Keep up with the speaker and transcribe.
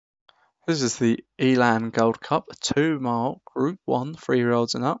This is the Elan Gold Cup, a 2-mile Group 1,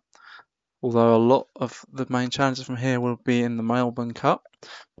 3-year-olds and up. Although a lot of the main challenges from here will be in the Melbourne Cup.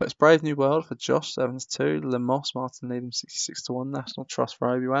 But it's Brave New World for Josh, 7-2, Lemos, Martin Needham, 66-1, National Trust for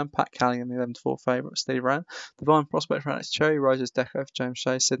Obi-Wan, Pat Calligan, the 11-4 favourite, Steve Rand, Divine Prospect for Alex Cherry, Roses Deco for James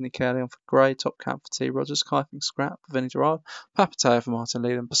Shea, Sydney Carleon for Gray, Top Camp for T. Rogers, Kiping Scrap for Vinnie Gerard, Papateo for Martin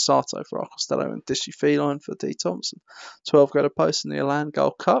Needham, Passato for R. Costello, and Dishy Feline for D. Thompson. 12 go to post in the Elan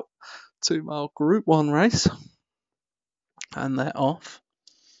Gold Cup, 2-mile Group 1 race, and they're off.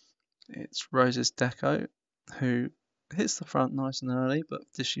 It's Roses Deco, who hits the front nice and early, but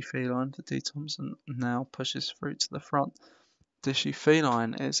Dishy Feline for D. Thompson now pushes through to the front. Dishy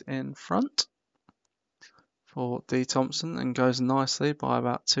Feline is in front for D. Thompson and goes nicely by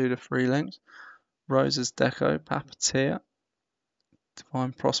about 2 to 3 lengths. Roses Deco, Papatia,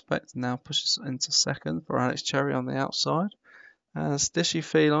 Divine Prospect now pushes into second for Alex Cherry on the outside. As Dishy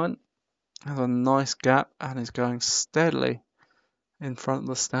Feline has a nice gap and is going steadily in front of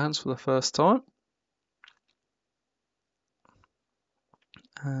the stands for the first time.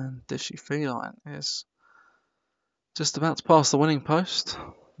 And Dishy Feline is just about to pass the winning post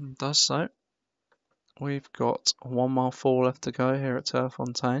and does so. We've got 1 mile 4 left to go here at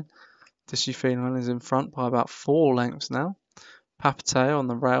Turfontaine. Dishy Feline is in front by about 4 lengths now. Papateo on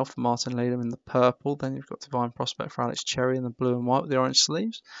the rail for Martin Leadham in the purple. Then you've got Divine Prospect for Alex Cherry in the blue and white with the orange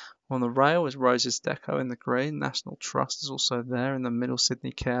sleeves. On the rail is Roses Deco in the green. National Trust is also there in the middle.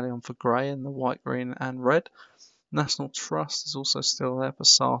 Sydney Carleon for grey in the white, green and red. National Trust is also still there.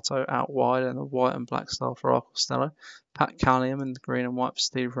 Passato out wide in the white and black style for R. Costello. Pat Callium in the green and white for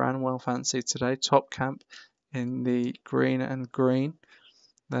Steve Rand, well fancied today. Top Camp in the green and green.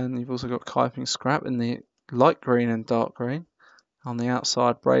 Then you've also got Kiping Scrap in the light green and dark green. On the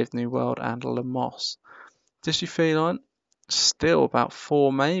outside, Brave New World and Lemos. Dishy Feline still about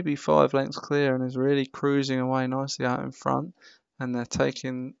 4, maybe 5 lengths clear and is really cruising away nicely out in front. And they're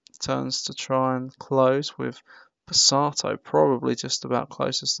taking turns to try and close with Passato probably just about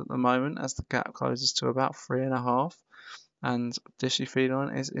closest at the moment as the gap closes to about 3.5. And Dishy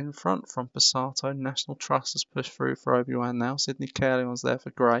Feline is in front from Passato. National Trust has pushed through for Obi-Wan now. Sydney Carleon's there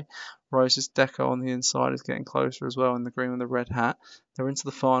for grey. Roses Deco on the inside is getting closer as well in the green with the red hat. They're into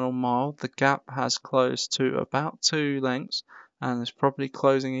the final mile. The gap has closed to about 2 lengths and is probably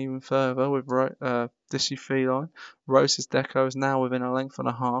closing even further with Dishy Feline. Roses Deco is now within 1.5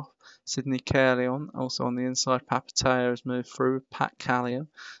 lengths. Sydney Carleon also on the inside. Papateo has moved through with Pat Callion,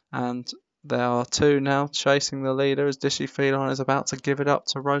 and there are 2 now chasing the leader as Dishy Feline is about to give it up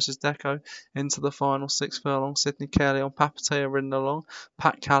to Roses Deco into the final 6 furlongs. Sydney Carleon, Papateo ridden along,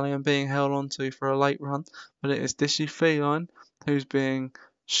 Pat Callion being held on to for a late run, but it is Dishy Feline who's being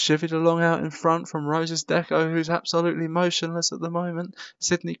shivied along out in front from Roses Deco, who's absolutely motionless at the moment.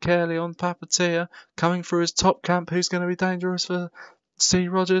 Sydney Carleon, Papateo coming through his Top Camp, who's going to be dangerous for C.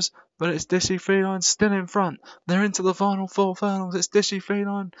 Rogers, but it's Dishy Feline still in front. They're into the final 4 furlongs. It's Dishy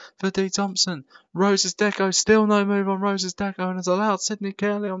Feline for D. Thompson. Roses Deco, still no move on Roses Deco and has allowed Sydney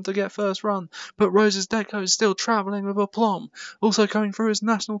Carleon to get first run, but Roses Deco is still travelling with aplomb. Also coming through is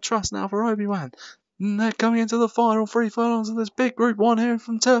National Trust now for Obi-Wan. And they're coming into the final 3 furlongs of this big Group 1 here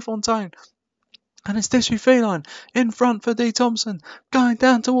from Turfontaine. And it's Dishy Feline in front for D. Thompson, going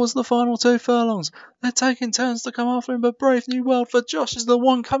down towards the final 2 furlongs. They're taking turns to come after him, but Brave New World for Josh is the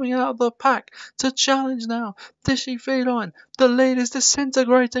one coming out of the pack to challenge now. Dishy Feline, the lead is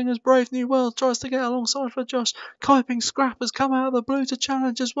disintegrating as Brave New World tries to get alongside for Josh. Kiping Scrap has come out of the blue to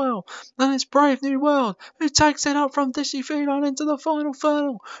challenge as well. And it's Brave New World who takes it up from Dishy Feline into the final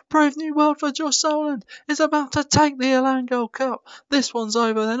furlong. Brave New World for Josh Soland is about to take the Elan Gold Cup. This one's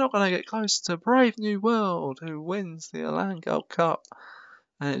over. They're not going to get close to Brave New World, who wins the Elan Gold Cup.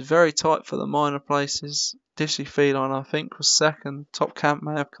 And it's very tight for the minor places. Dishy Feline, I think, was second. Top Camp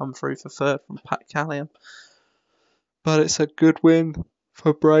may have come through for third from Pat Callion. But it's a good win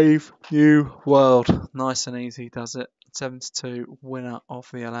for Brave New World. Nice and easy, does it? 7-2, winner of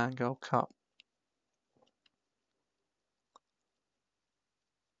the Elan Gold Cup.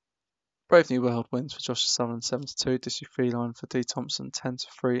 Brave New World wins for Josh Sutherland 7-2. Dishy Feline for D. Thompson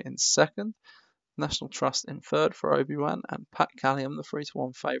 10-3 in second. National Trust in third for Obi-Wan, and Pat Callium, the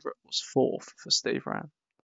 3-1 favourite, was fourth for Steve Rand.